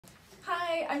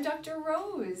Hi, I'm Dr.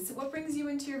 Rose. What brings you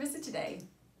into your visit today?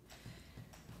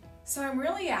 So I'm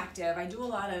really active. I do a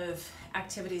lot of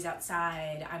activities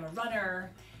outside. I'm a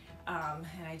runner,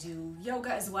 and I do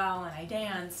yoga as well, and I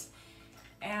dance.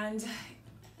 And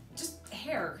just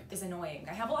hair is annoying.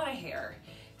 I have a lot of hair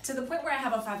to the point where I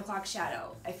have a 5 o'clock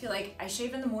shadow. I feel like I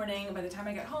shave in the morning, and by the time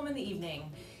I get home in the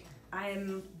evening,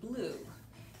 I'm blue.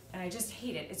 And I just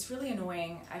hate it. It's really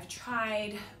annoying. I've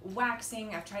tried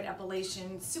waxing, I've tried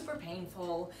epilation, super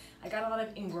painful. I got a lot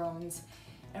of ingrowns.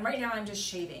 And right now I'm just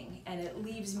shaving, and it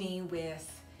leaves me with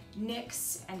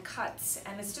nicks and cuts,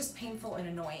 and it's just painful and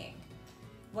annoying.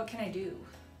 What can I do?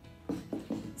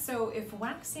 So if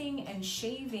waxing and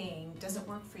shaving doesn't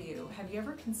work for you, have you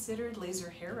ever considered laser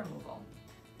hair removal?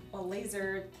 Well,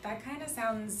 laser, that kind of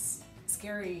sounds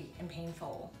scary and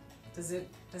painful. Does it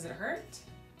hurt?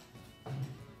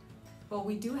 Well,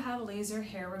 we do have laser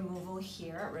hair removal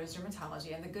here at Rose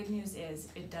Dermatology, and the good news is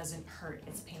it doesn't hurt,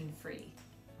 it's pain-free.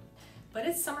 But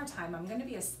it's summertime, I'm gonna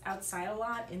be outside a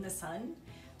lot in the sun.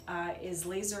 Is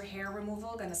laser hair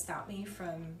removal gonna stop me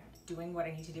from doing what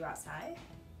I need to do outside?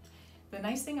 The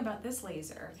nice thing about this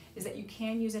laser is that you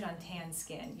can use it on tan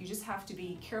skin. You just have to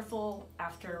be careful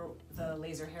after the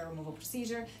laser hair removal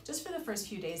procedure, just for the first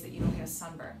few days that you don't get a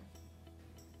sunburn.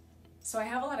 So I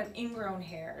have a lot of ingrown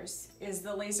hairs. Is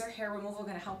the laser hair removal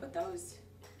gonna help with those?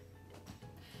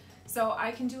 So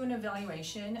I can do an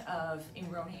evaluation of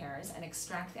ingrown hairs and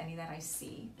extract any that I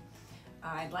see.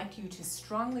 I'd like you to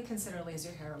strongly consider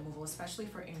laser hair removal, especially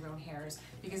for ingrown hairs,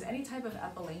 because any type of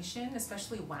epilation,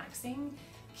 especially waxing,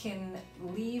 can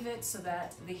leave it so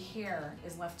that the hair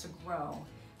is left to grow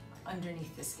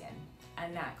underneath the skin,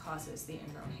 and that causes the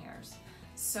ingrown hairs.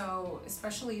 So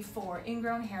especially for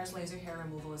ingrown hairs, laser hair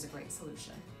removal is a great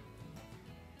solution.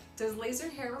 Does laser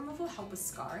hair removal help with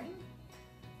scarring?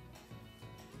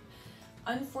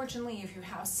 Unfortunately, if you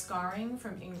have scarring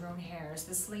from ingrown hairs,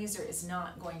 this laser is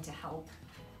not going to help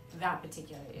that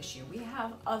particular issue. We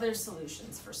have other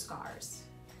solutions for scars.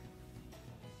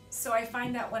 So I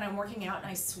find that when I'm working out and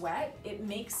I sweat, it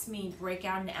makes me break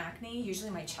out in acne, usually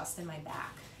my chest and my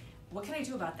back. What can I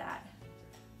do about that?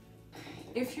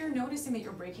 If you're noticing that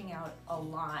you're breaking out a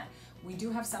lot, we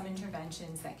do have some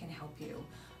interventions that can help you.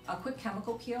 A quick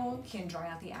chemical peel can dry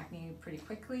out the acne pretty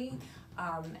quickly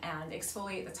and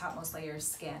exfoliate the topmost layer of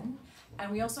skin.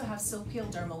 And we also have silk peel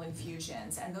dermal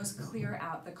infusions, and those clear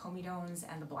out the comedones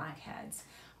and the blackheads.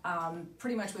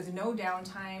 Pretty much with no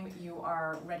downtime, you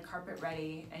are red carpet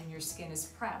ready and your skin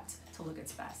is prepped to look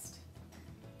its best.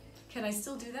 Can I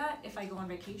still do that if I go on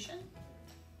vacation?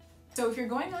 So if you're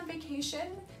going on vacation,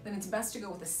 then it's best to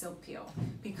go with a silk peel,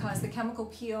 because the chemical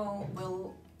peel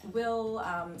will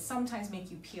sometimes make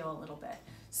you peel a little bit.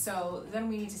 So then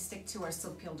we need to stick to our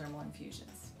silk peel dermal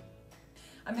infusions.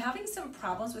 I'm having some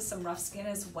problems with some rough skin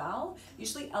as well,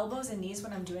 usually elbows and knees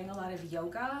when I'm doing a lot of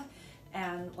yoga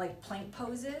and like plank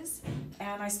poses.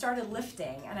 And I started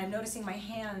lifting and I'm noticing my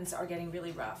hands are getting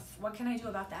really rough. What can I do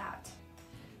about that?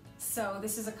 So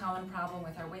this is a common problem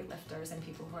with our weightlifters and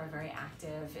people who are very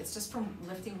active. It's just from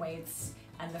lifting weights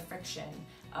and the friction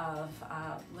of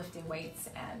lifting weights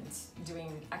and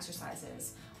doing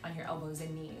exercises on your elbows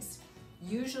and knees.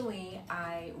 Usually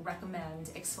I recommend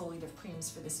exfoliative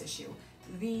creams for this issue.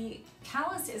 The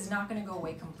callus is not going to go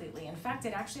away completely. In fact,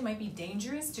 it actually might be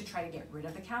dangerous to try to get rid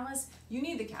of the callus. You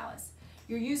need the callus.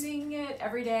 You're using it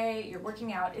every day, you're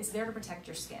working out, it's there to protect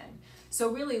your skin. So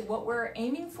really what we're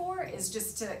aiming for is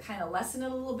just to kind of lessen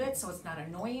it a little bit so it's not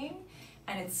annoying,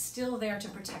 and it's still there to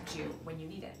protect you when you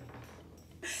need it.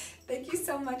 Thank you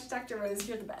so much, Dr. Rose,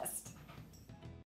 you're the best.